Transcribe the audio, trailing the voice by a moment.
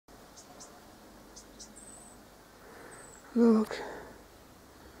Look.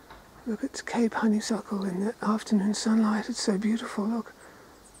 Look at Cape Honeysuckle in the afternoon sunlight. It's so beautiful, look.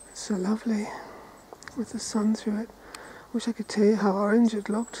 It's so lovely with the sun through it. Wish I could tell you how orange it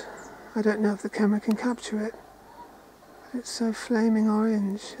looked. I don't know if the camera can capture it. But it's so flaming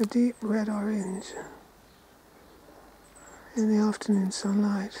orange, a deep red orange in the afternoon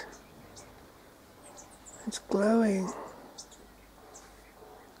sunlight. It's glowing,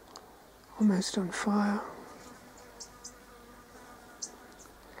 almost on fire.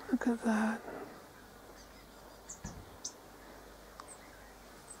 Look at that.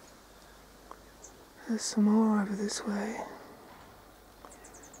 There's some more over this way.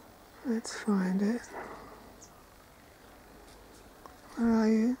 Let's find it. Where are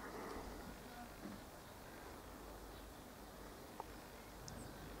you?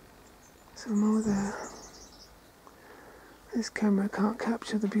 Some more there. This camera can't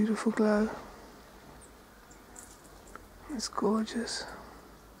capture the beautiful glow. It's gorgeous.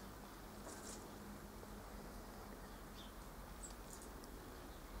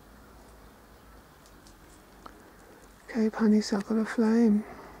 Cape Honeysuckle aflame.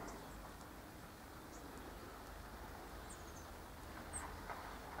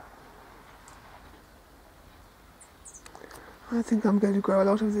 I think I'm going to grow a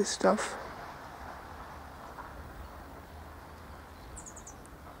lot of this stuff.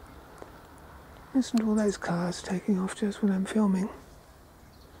 Listen to all those cars taking off just when I'm filming.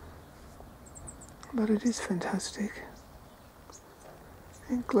 But it is fantastic.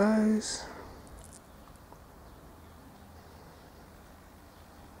 It glows.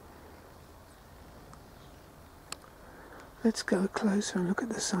 Let's go closer and look at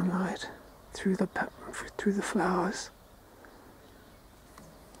the sunlight through the flowers.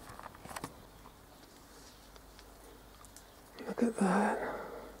 Look at that.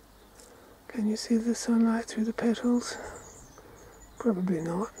 Can you see the sunlight through the petals? Probably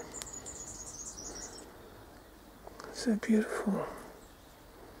not. So beautiful.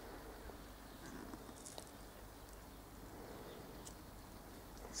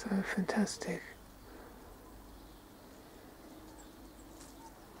 So fantastic.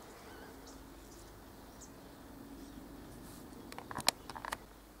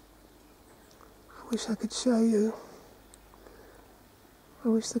 I wish I could show you. I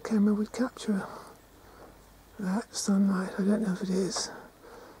wish the camera would capture that sunlight. I don't know if it is,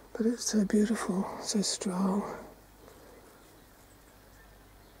 but it's so beautiful, so strong.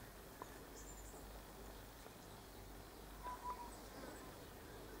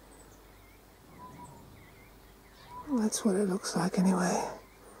 Well, that's what it looks like anyway.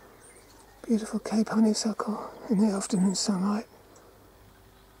 Beautiful Cape Honeysuckle in the afternoon sunlight.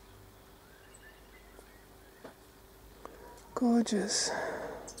 Gorgeous.